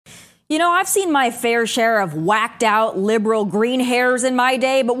You know, I've seen my fair share of whacked out liberal green hairs in my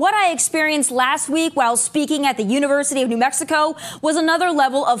day, but what I experienced last week while speaking at the University of New Mexico was another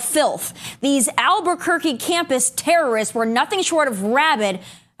level of filth. These Albuquerque campus terrorists were nothing short of rabid.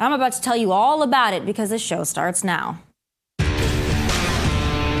 I'm about to tell you all about it because this show starts now.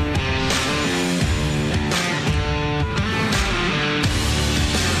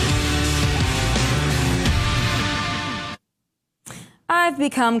 I've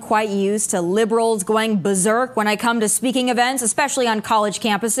become quite used to liberals going berserk when I come to speaking events, especially on college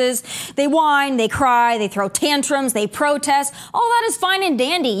campuses. They whine, they cry, they throw tantrums, they protest. All that is fine and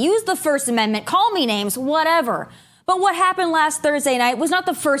dandy. Use the First Amendment, call me names, whatever. But what happened last Thursday night was not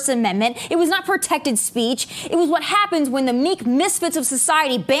the First Amendment. It was not protected speech. It was what happens when the meek misfits of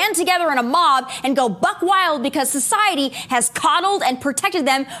society band together in a mob and go buck wild because society has coddled and protected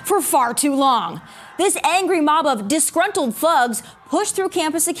them for far too long. This angry mob of disgruntled thugs pushed through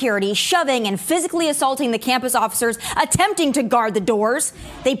campus security, shoving and physically assaulting the campus officers attempting to guard the doors.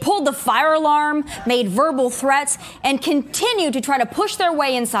 They pulled the fire alarm, made verbal threats, and continued to try to push their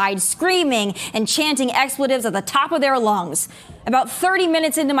way inside, screaming and chanting expletives at the top of their lungs. About 30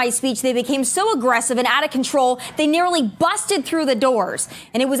 minutes into my speech, they became so aggressive and out of control, they nearly busted through the doors.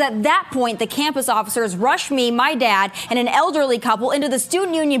 And it was at that point the campus officers rushed me, my dad, and an elderly couple into the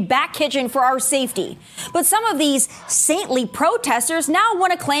student union back kitchen for our safety. But some of these saintly protesters now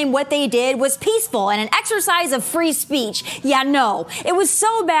want to claim what they did was peaceful and an exercise of free speech. Yeah, no. It was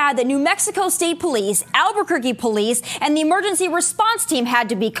so bad that New Mexico State Police, Albuquerque Police, and the emergency response team had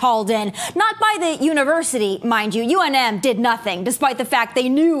to be called in. Not by the university, mind you. UNM did nothing, despite the fact they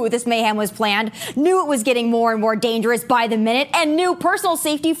knew this mayhem was planned, knew it was getting more and more dangerous by the minute, and knew personal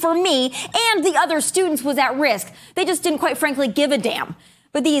safety for me and the other students was at risk. They just didn't quite frankly give a damn.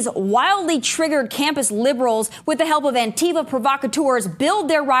 But these wildly triggered campus liberals, with the help of Antifa provocateurs, billed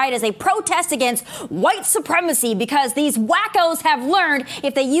their riot as a protest against white supremacy because these wackos have learned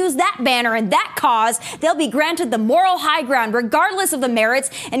if they use that banner and that cause, they'll be granted the moral high ground regardless of the merits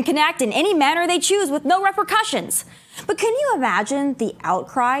and can act in any manner they choose with no repercussions. But can you imagine the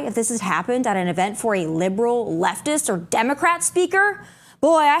outcry if this has happened at an event for a liberal, leftist, or Democrat speaker?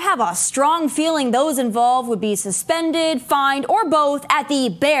 Boy, I have a strong feeling those involved would be suspended, fined, or both at the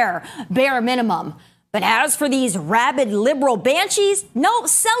bare minimum. But as for these rabid liberal banshees, no,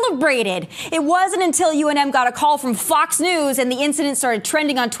 celebrated. It wasn't until UNM got a call from Fox News and the incident started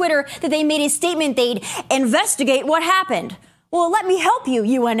trending on Twitter that they made a statement they'd investigate what happened. Well, let me help you,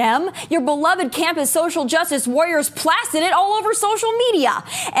 UNM. Your beloved campus social justice warriors plastered it all over social media.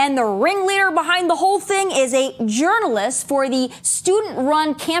 And the ringleader behind the whole thing is a journalist for the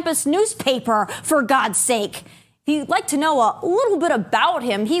student-run campus newspaper, for God's sake. If you'd like to know a little bit about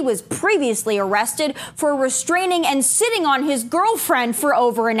him, he was previously arrested for restraining and sitting on his girlfriend for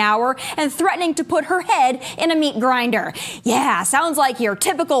over an hour and threatening to put her head in a meat grinder. Yeah, sounds like your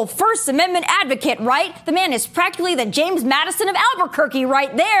typical First Amendment advocate, right? The man is practically the James Madison of Albuquerque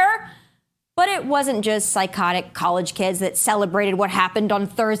right there. But it wasn't just psychotic college kids that celebrated what happened on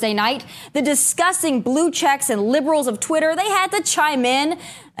Thursday night. The disgusting blue checks and liberals of Twitter, they had to chime in.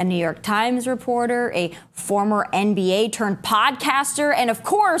 A New York Times reporter, a former NBA turned podcaster, and of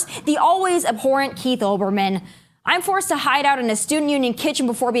course, the always abhorrent Keith Olbermann. I'm forced to hide out in a student union kitchen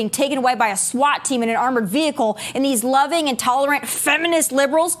before being taken away by a SWAT team in an armored vehicle, and these loving and tolerant feminist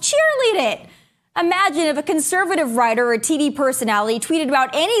liberals cheerlead it. Imagine if a conservative writer or a TV personality tweeted about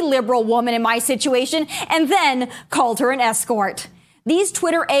any liberal woman in my situation and then called her an escort. These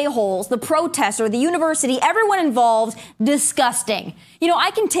Twitter a-holes, the protester, the university, everyone involved, disgusting. You know,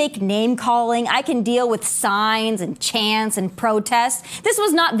 I can take name calling, I can deal with signs and chants and protests. This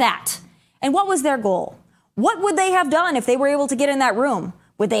was not that. And what was their goal? What would they have done if they were able to get in that room?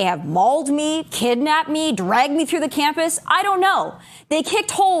 Would they have mauled me, kidnapped me, dragged me through the campus? I don't know. They kicked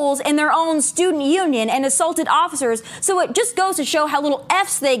holes in their own student union and assaulted officers, so it just goes to show how little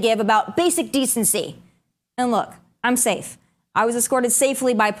F's they give about basic decency. And look, I'm safe. I was escorted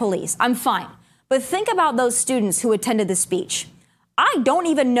safely by police. I'm fine. But think about those students who attended the speech. I don't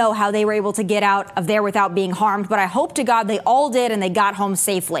even know how they were able to get out of there without being harmed, but I hope to God they all did and they got home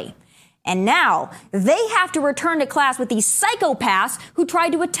safely. And now they have to return to class with these psychopaths who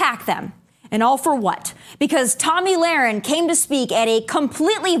tried to attack them. And all for what? Because Tomi Lahren came to speak at a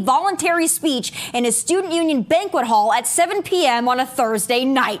completely voluntary speech in a student union banquet hall at 7 p.m. on a Thursday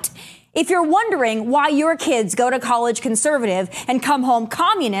night. If you're wondering why your kids go to college conservative and come home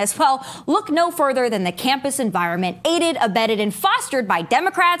communist, well, look no further than the campus environment aided, abetted, and fostered by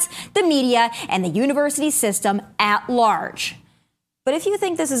Democrats, the media, and the university system at large. But if you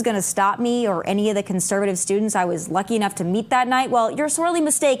think this is going to stop me or any of the conservative students I was lucky enough to meet that night, well, you're sorely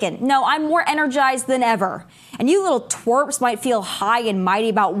mistaken. No, I'm more energized than ever. And you little twerps might feel high and mighty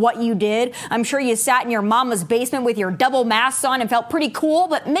about what you did. I'm sure you sat in your mama's basement with your double masks on and felt pretty cool,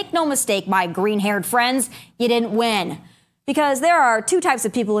 but make no mistake, my green-haired friends, you didn't win. Because there are two types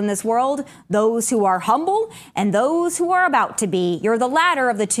of people in this world, those who are humble and those who are about to be. You're the latter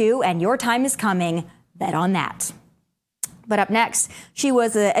of the two, and your time is coming. Bet on that. But up next, she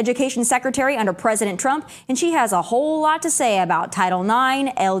was the education secretary under President Trump, and she has a whole lot to say about Title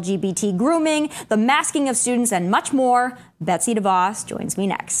IX, LGBT grooming, the masking of students, and much more. Betsy DeVos joins me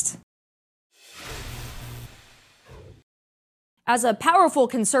next. As a powerful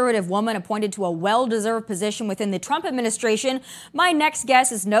conservative woman appointed to a well-deserved position within the Trump administration, my next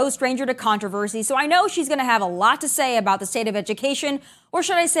guest is no stranger to controversy, so I know she's going to have a lot to say about the state of education, or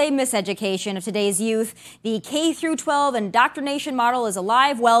should I say miseducation of today's youth. The K-12 indoctrination model is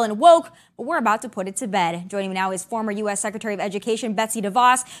alive, well, and woke, but we're about to put it to bed. Joining me now is former U.S. Secretary of Education Betsy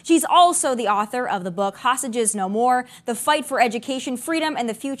DeVos. She's also the author of the book Hostages No More, The Fight for Education, Freedom, and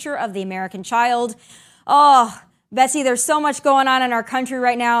the Future of the American Child. Betsy, there's so much going on in our country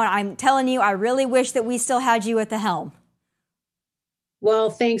right now, and I'm telling you, I really wish that we still had you at the helm. Well,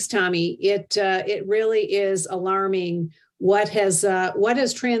 thanks, Tomi. It really is alarming what has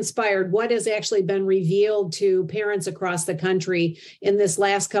transpired, what has actually been revealed to parents across the country in this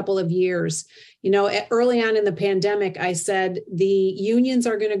last couple of years. You know, early on in the pandemic, I said the unions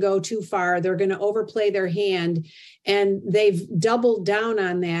are going to go too far. They're going to overplay their hand, and they've doubled down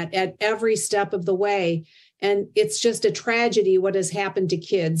on that at every step of the way. And it's just a tragedy what has happened to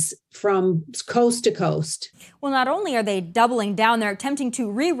kids from coast to coast. Well, not only are they doubling down, they're attempting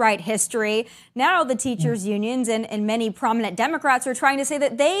to rewrite history. Now the teachers' unions and many prominent Democrats are trying to say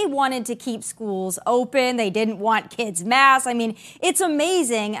that they wanted to keep schools open. They didn't want kids masked. I mean, it's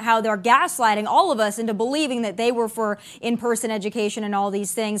amazing how they're gaslighting all of us into believing that they were for in-person education and all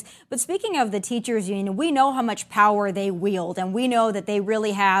these things. But speaking of the teachers' union, we know how much power they wield, and we know that they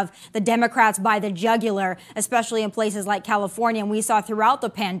really have the Democrats by the jugular, especially in places like California, and we saw throughout the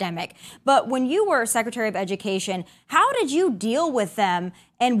pandemic. But when you were Secretary of Education, how did you deal with them,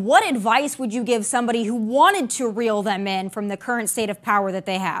 and what advice would you give somebody who wanted to reel them in from the current state of power that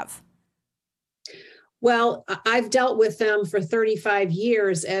they have? Well, I've dealt with them for 35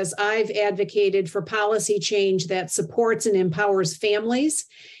 years as I've advocated for policy change that supports and empowers families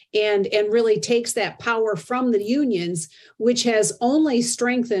and really takes that power from the unions, which has only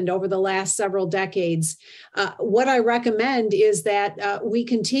strengthened over the last several decades. What I recommend is that we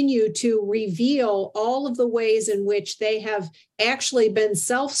continue to reveal all of the ways in which they have actually been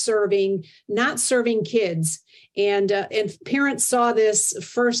self-serving, not serving kids. And parents saw this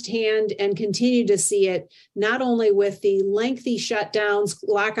firsthand and continue to see it, not only with the lengthy shutdowns,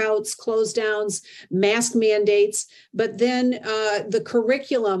 lockouts, close downs, mask mandates, but then the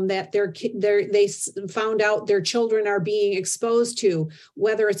curriculum that they found out their children are being exposed to,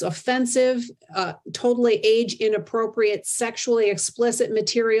 whether it's offensive, totally age inappropriate, sexually explicit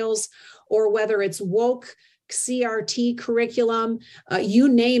materials, or whether it's woke CRT curriculum, you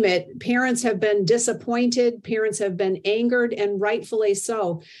name it. Parents have been disappointed. Parents have been angered, and rightfully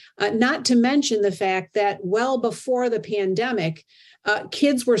so. Not to mention the fact that well before the pandemic,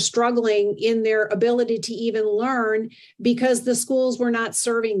 kids were struggling in their ability to even learn because the schools were not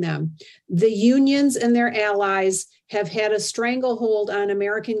serving them. The unions and their allies have had a stranglehold on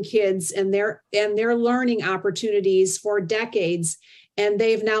American kids and their learning opportunities for decades. And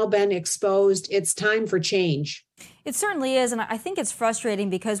they've now been exposed. It's time for change. It certainly is. And I think it's frustrating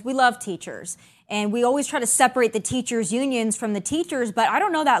because we love teachers and we always try to separate the teachers' unions from the teachers. But I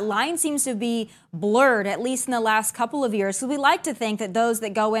don't know, that line seems to be blurred, at least in the last couple of years. So we like to think that those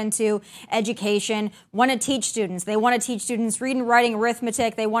that go into education want to teach students. They want to teach students reading, writing,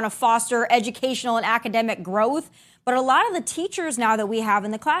 arithmetic. They want to foster educational and academic growth. But a lot of the teachers now that we have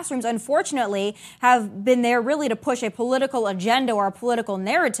in the classrooms, unfortunately, have been there really to push a political agenda or a political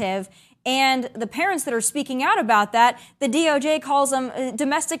narrative. And the parents that are speaking out about that, the DOJ calls them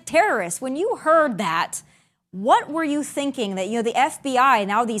domestic terrorists. When you heard that, what were you thinking that, the FBI,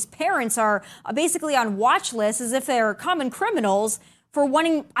 now these parents are basically on watch lists as if they're common criminals for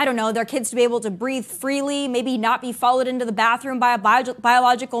wanting, their kids to be able to breathe freely, maybe not be followed into the bathroom by a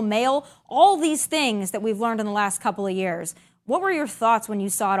biological male, all these things that we've learned in the last couple of years. What were your thoughts when you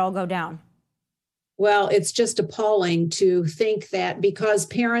saw it all go down? Well, it's just appalling to think that because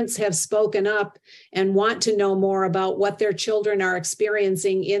parents have spoken up and want to know more about what their children are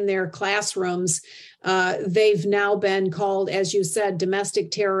experiencing in their classrooms, They've now been called, as you said,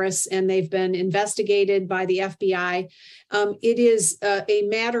 domestic terrorists, and they've been investigated by the FBI. It is a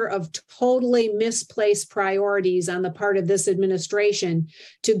matter of totally misplaced priorities on the part of this administration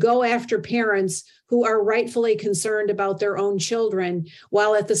to go after parents who are rightfully concerned about their own children,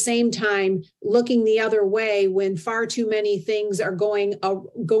 while at the same time looking the other way when far too many things are going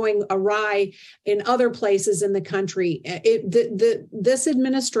awry in other places in the country. This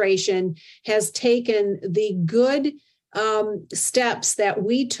administration has taken the good steps that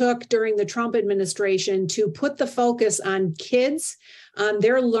we took during the Trump administration to put the focus on kids, on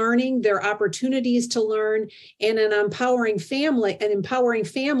their learning, their opportunities to learn, and an empowering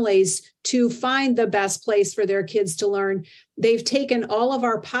families to find the best place for their kids to learn. They've taken all of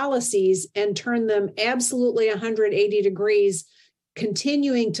our policies and turned them absolutely 180 degrees,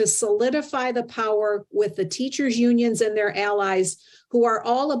 continuing to solidify the power with the teachers' unions and their allies, who are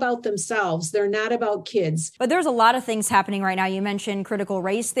all about themselves. They're not about kids. But there's a lot of things happening right now. You mentioned critical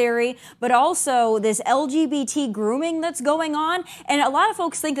race theory, but also this LGBT grooming that's going on. And a lot of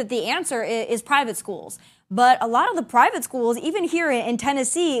folks think that the answer is private schools. But a lot of the private schools, even here in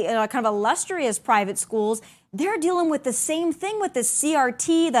Tennessee, kind of illustrious private schools, they're dealing with the same thing with the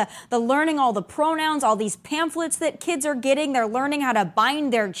CRT, the learning all the pronouns, all these pamphlets that kids are getting. They're learning how to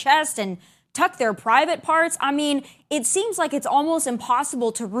bind their chest and tuck their private parts. I mean, it seems like it's almost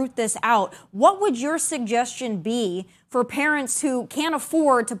impossible to root this out. What would your suggestion be for parents who can't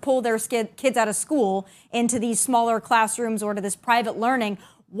afford to pull their kids out of school into these smaller classrooms or to this private learning?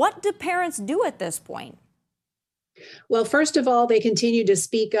 What do parents do at this point? Well, first of all, they continue to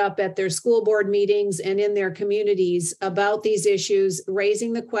speak up at their school board meetings and in their communities about these issues,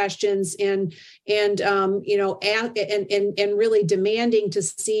 raising the questions and really demanding to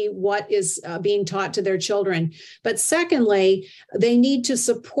see what is being taught to their children. But secondly, they need to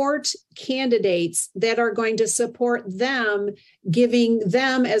support candidates that are going to support them, giving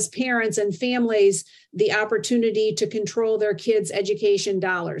them as parents and families the opportunity to control their kids' education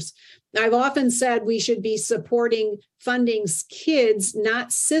dollars. I've often said we should be funding kids,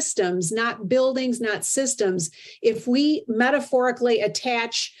 not systems, not buildings, not systems. If we metaphorically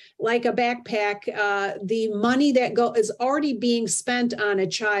attach, like a backpack, the money that is already being spent on a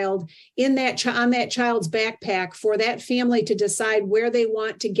child on that child's backpack for that family to decide where they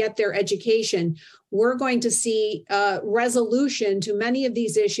want to get their education, we're going to see resolution to many of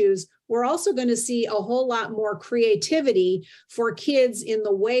these issues. We're also going to see a whole lot more creativity for kids in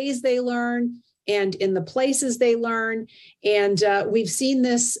the ways they learn and in the places they learn. And we've seen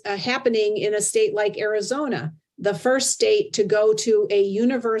this happening in a state like Arizona, the first state to go to a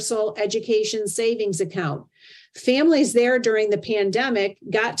universal education savings account. Families there during the pandemic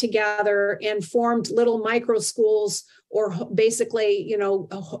got together and formed little micro schools, or basically,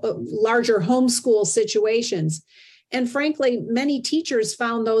 larger homeschool situations. And frankly, many teachers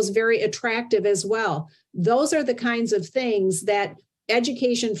found those very attractive as well. Those are the kinds of things that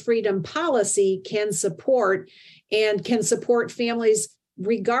education freedom policy can support, and can support families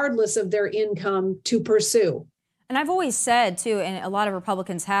regardless of their income to pursue. And I've always said, too, and a lot of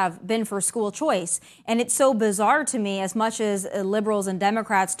Republicans have been for school choice. And it's so bizarre to me, as much as liberals and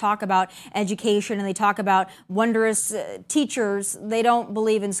Democrats talk about education and they talk about wondrous teachers, they don't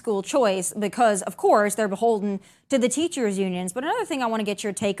believe in school choice because, of course, they're beholden to the teachers' unions. But another thing I want to get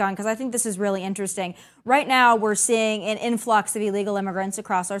your take on, because I think this is really interesting. Right now, we're seeing an influx of illegal immigrants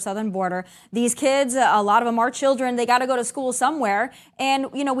across our southern border. These kids, a lot of them are children. They got to go to school somewhere.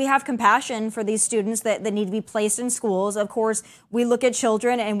 And, we have compassion for these students that need to be placed in schools. Of course, we look at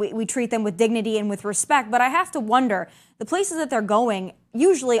children and we treat them with dignity and with respect. But I have to wonder, the places that they're going,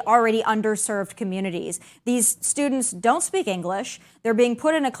 usually already underserved communities. These students don't speak English. They're being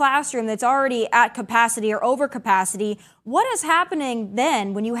put in a classroom that's already at capacity or over capacity. What is happening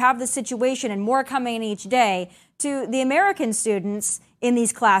then when you have this situation and more coming in each day to the American students in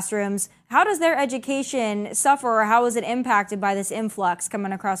these classrooms? How does their education suffer, or how is it impacted by this influx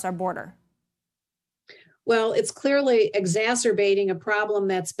coming across our border? Well, it's clearly exacerbating a problem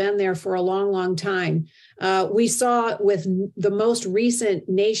that's been there for a long, long time. We saw with the most recent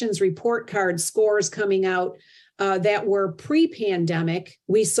Nation's Report Card scores coming out that were pre-pandemic.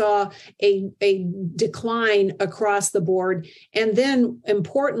 We saw a decline across the board. And then,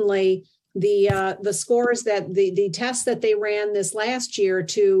 importantly, the scores that the tests that they ran this last year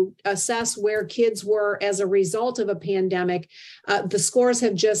to assess where kids were as a result of a pandemic, the scores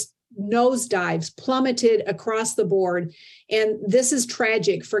have just nosedives, plummeted across the board. And this is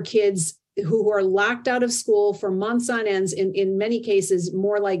tragic for kids who are locked out of school for months on ends, in many cases,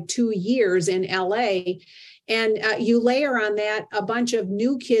 more like 2 years in LA. And you layer on that a bunch of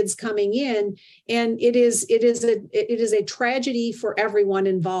new kids coming in, and it is a tragedy for everyone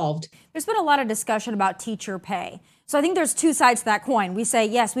involved. There's been a lot of discussion about teacher pay. So I think there's two sides to that coin. We say,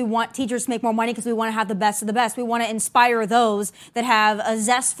 yes, we want teachers to make more money because we want to have the best of the best. We want to inspire those that have a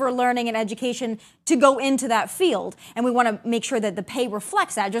zest for learning and education to go into that field. And we want to make sure that the pay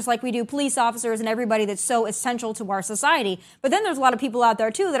reflects that, just like we do police officers and everybody that's so essential to our society. But then there's a lot of people out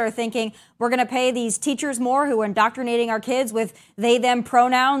there, too, that are thinking we're going to pay these teachers more who are indoctrinating our kids with they, them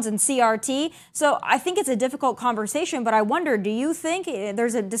pronouns and CRT. So I think it's a difficult conversation. But I wonder, do you think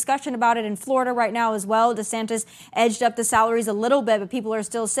there's a discussion about it in Florida right now as well? DeSantis edged up the salaries a little bit, but people are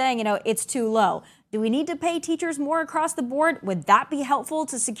still saying, it's too low. Do we need to pay teachers more across the board? Would that be helpful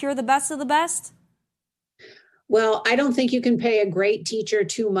to secure the best of the best? Well, I don't think you can pay a great teacher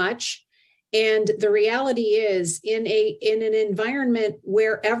too much. And the reality is, in an environment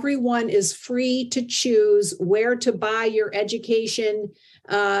where everyone is free to choose where to buy your education,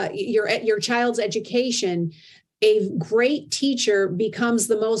 your child's education, a great teacher becomes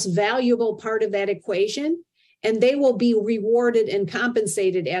the most valuable part of that equation, and they will be rewarded and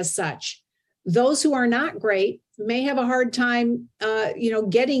compensated as such. Those who are not great may have a hard time,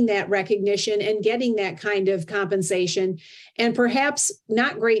 getting that recognition and getting that kind of compensation. And perhaps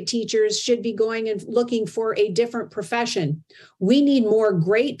not great teachers should be going and looking for a different profession. We need more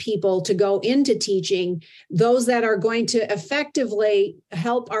great people to go into teaching, those that are going to effectively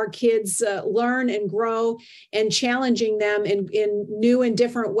help our kids learn and grow and challenging them in new and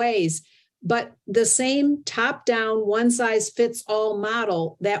different ways. But the same top-down, one-size-fits-all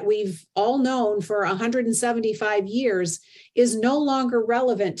model that we've all known for 175 years is no longer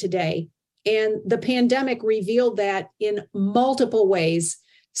relevant today. And the pandemic revealed that in multiple ways.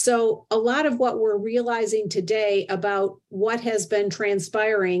 So a lot of what we're realizing today about what has been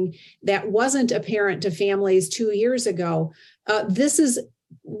transpiring that wasn't apparent to families 2 years ago, this is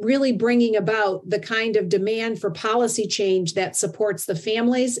really bringing about the kind of demand for policy change that supports the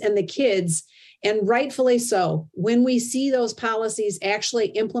families and the kids, and rightfully so. When we see those policies actually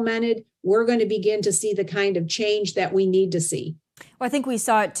implemented, we're going to begin to see the kind of change that we need to see. Well, I think we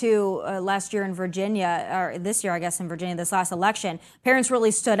saw it too last year in Virginia, or this year, I guess, in Virginia, this last election. Parents really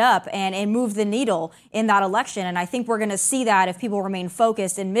stood up and moved the needle in that election. And I think we're going to see that if people remain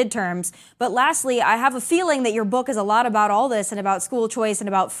focused in midterms. But lastly, I have a feeling that your book is a lot about all this and about school choice and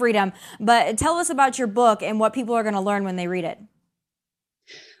about freedom. But tell us about your book and what people are going to learn when they read it.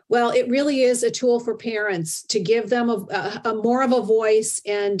 Well, it really is a tool for parents to give them a more of a voice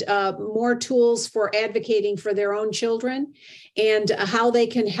and more tools for advocating for their own children and how they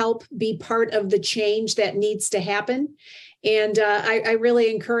can help be part of the change that needs to happen. And I really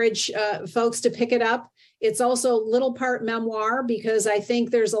encourage folks to pick it up. It's also little part memoir because I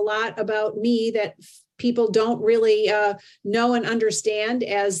think there's a lot about me that people don't really know and understand,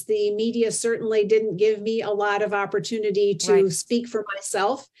 as the media certainly didn't give me a lot of opportunity to speak for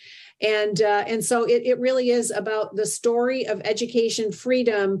myself. And so it really is about the story of education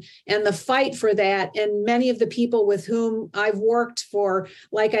freedom and the fight for that. And many of the people with whom I've worked for,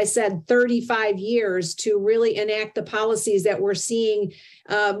 like I said, 35 years to really enact the policies that we're seeing,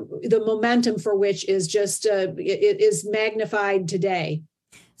 the momentum for which is just it is magnified today.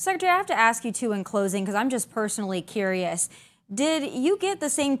 Secretary, I have to ask you too in closing, because I'm just personally curious. Did you get the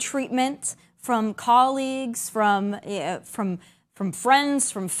same treatment from colleagues, from friends,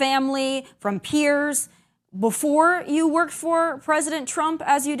 from family, from peers before you worked for President Trump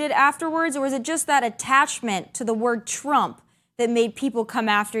as you did afterwards? Or was it just that attachment to the word Trump that made people come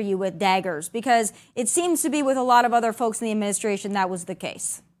after you with daggers? Because it seems to be with a lot of other folks in the administration that was the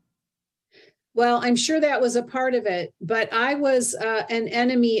case. Well, I'm sure that was a part of it, but I was an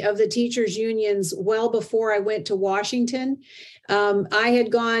enemy of the teachers' unions well before I went to Washington. I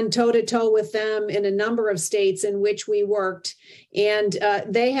had gone toe-to-toe with them in a number of states in which we worked, and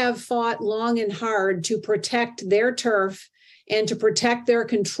they have fought long and hard to protect their turf and to protect their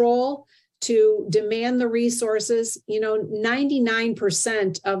control, to demand the resources.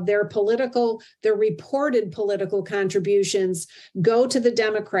 99% of their reported political contributions go to the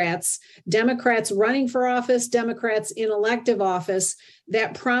Democrats running for office, Democrats in elective office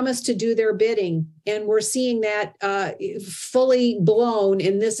that promise to do their bidding. And we're seeing that fully blown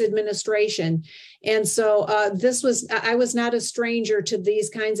in this administration. And so I was not a stranger to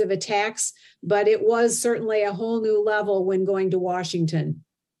these kinds of attacks, but it was certainly a whole new level when going to Washington.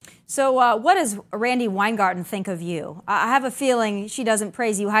 So what does Randi Weingarten think of you? I have a feeling she doesn't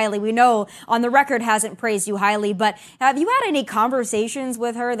praise you highly. We know on the record hasn't praised you highly, but have you had any conversations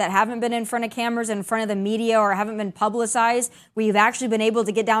with her that haven't been in front of cameras, in front of the media, or haven't been publicized, where you've actually been able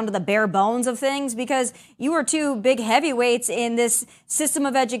to get down to the bare bones of things? Because you are two big heavyweights in this system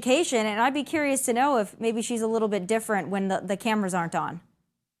of education, and I'd be curious to know if maybe she's a little bit different when the cameras aren't on.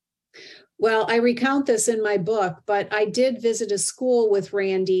 Well, I recount this in my book, but I did visit a school with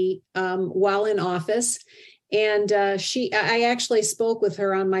Randi while in office. And I actually spoke with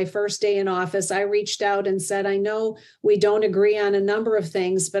her on my first day in office. I reached out and said, I know we don't agree on a number of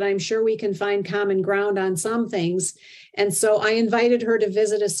things, but I'm sure we can find common ground on some things. And so I invited her to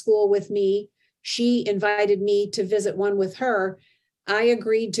visit a school with me. She invited me to visit one with her. I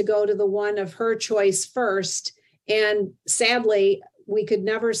agreed to go to the one of her choice first. And sadly, we could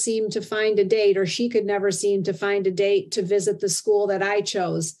never seem to find a date, or she could never seem to find a date to visit the school that I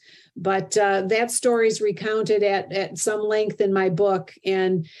chose. But that story is recounted at some length in my book.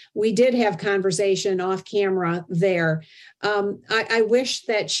 And we did have conversation off camera there. I wish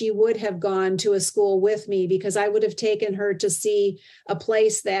that she would have gone to a school with me, because I would have taken her to see a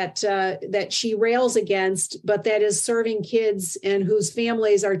place that she rails against, but that is serving kids and whose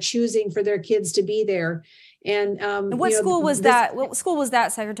families are choosing for their kids to be there. And what school was that? What school was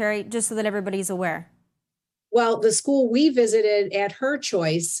that, Secretary? Just so that everybody's aware. Well, the school we visited at her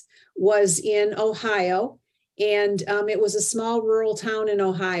choice was in Ohio, and it was a small rural town in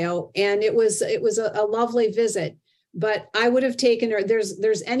Ohio, and it was a lovely visit. But I would have taken her.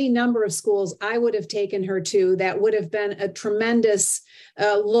 There's any number of schools I would have taken her to that would have been a tremendous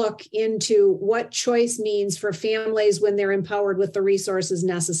look into what choice means for families when they're empowered with the resources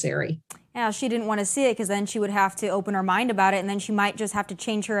necessary. Yeah, she didn't want to see it, because then she would have to open her mind about it, and then she might just have to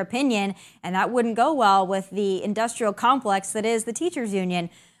change her opinion, and that wouldn't go well with the industrial complex that is the teachers union.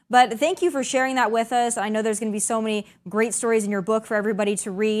 But thank you for sharing that with us. I know there's going to be so many great stories in your book for everybody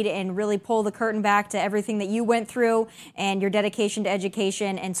to read and really pull the curtain back to everything that you went through and your dedication to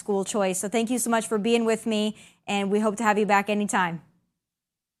education and school choice. So thank you so much for being with me, and we hope to have you back anytime.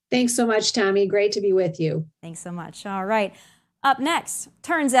 Thanks so much, Tomi. Great to be with you. Thanks so much. All right. Up next,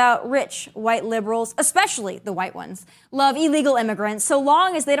 turns out rich white liberals, especially the white ones, love illegal immigrants so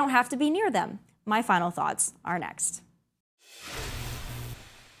long as they don't have to be near them. My final thoughts are next.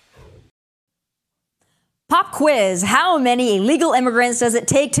 Pop quiz. How many illegal immigrants does it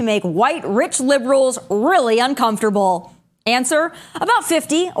take to make white rich liberals really uncomfortable? Answer, about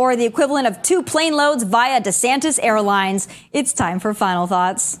 50, or the equivalent of 2 plane loads via DeSantis Airlines. It's time for final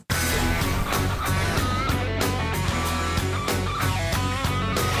thoughts.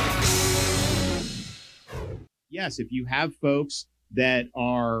 Yes, if you have folks that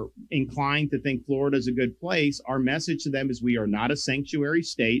are inclined to think Florida is a good place, our message to them is we are not a sanctuary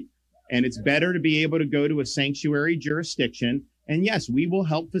state, and it's better to be able to go to a sanctuary jurisdiction. And yes, we will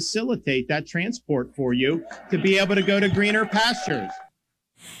help facilitate that transport for you to be able to go to greener pastures.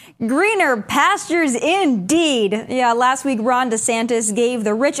 Greener pastures indeed. Yeah, last week Ron DeSantis gave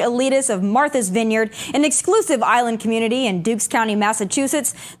the rich elitists of Martha's Vineyard, an exclusive island community in Dukes County,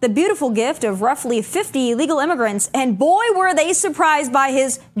 Massachusetts, the beautiful gift of roughly 50 illegal immigrants. And boy, were they surprised by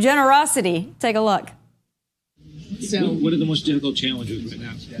his generosity. Take a look. So, what are the most difficult challenges right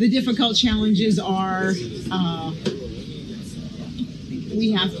now? The difficult challenges are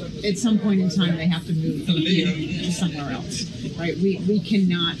we have, at some point in time, they have to move from here to somewhere else, right? We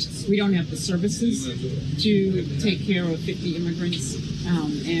don't have the services to take care of 50 immigrants,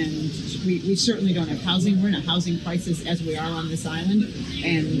 and we certainly don't have housing. We're in a housing crisis as we are on this island,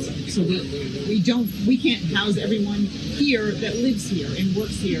 and so we can't house everyone here that lives here and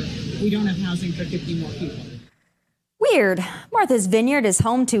works here. We don't have housing for 50 more people. Weird. Martha's Vineyard is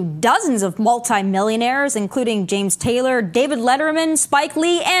home to dozens of multimillionaires, including James Taylor, David Letterman, Spike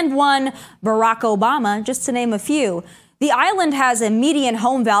Lee, and one Barack Obama, just to name a few. The island has a median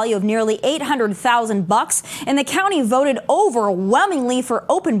home value of nearly $800,000, and the county voted overwhelmingly for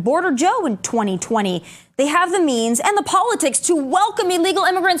Open Border Joe in 2020. They have the means and the politics to welcome illegal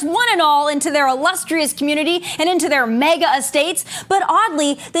immigrants one and all into their illustrious community and into their mega estates. But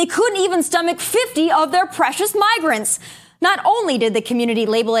oddly, they couldn't even stomach 50 of their precious migrants. Not only did the community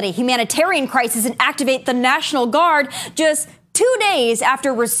label it a humanitarian crisis and activate the National Guard, just 2 days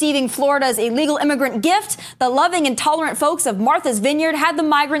after receiving Florida's illegal immigrant gift, the loving and tolerant folks of Martha's Vineyard had the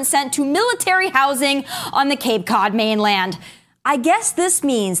migrants sent to military housing on the Cape Cod mainland. I guess this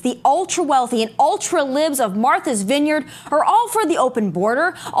means the ultra-wealthy and ultra-libs of Martha's Vineyard are all for the open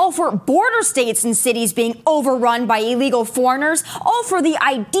border, all for border states and cities being overrun by illegal foreigners, all for the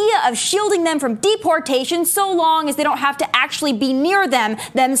idea of shielding them from deportation so long as they don't have to actually be near them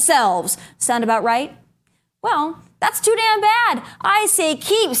themselves. Sound about right? Well, that's too damn bad. I say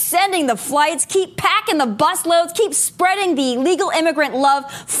keep sending the flights, keep packing the busloads, keep spreading the illegal immigrant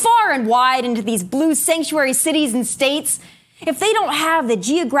love far and wide into these blue sanctuary cities and states. If they don't have the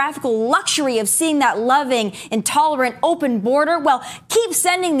geographical luxury of seeing that loving, intolerant, open border, well, keep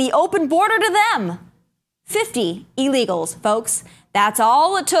sending the open border to them. 50 illegals, folks. That's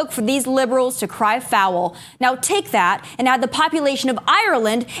all it took for these liberals to cry foul. Now take that and add the population of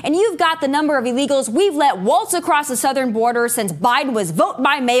Ireland, and you've got the number of illegals we've let waltz across the southern border since Biden was vote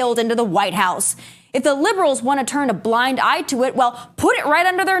by mailed into the White House. If the liberals want to turn a blind eye to it, well, put it right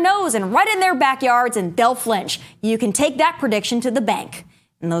under their nose and right in their backyards and they'll flinch. You can take that prediction to the bank.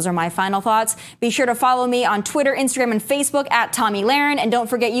 And those are my final thoughts. Be sure to follow me on Twitter, Instagram, and Facebook at Tomi Lahren. And don't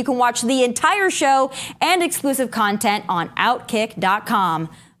forget you can watch the entire show and exclusive content on Outkick.com.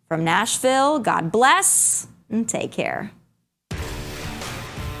 From Nashville, God bless and take care.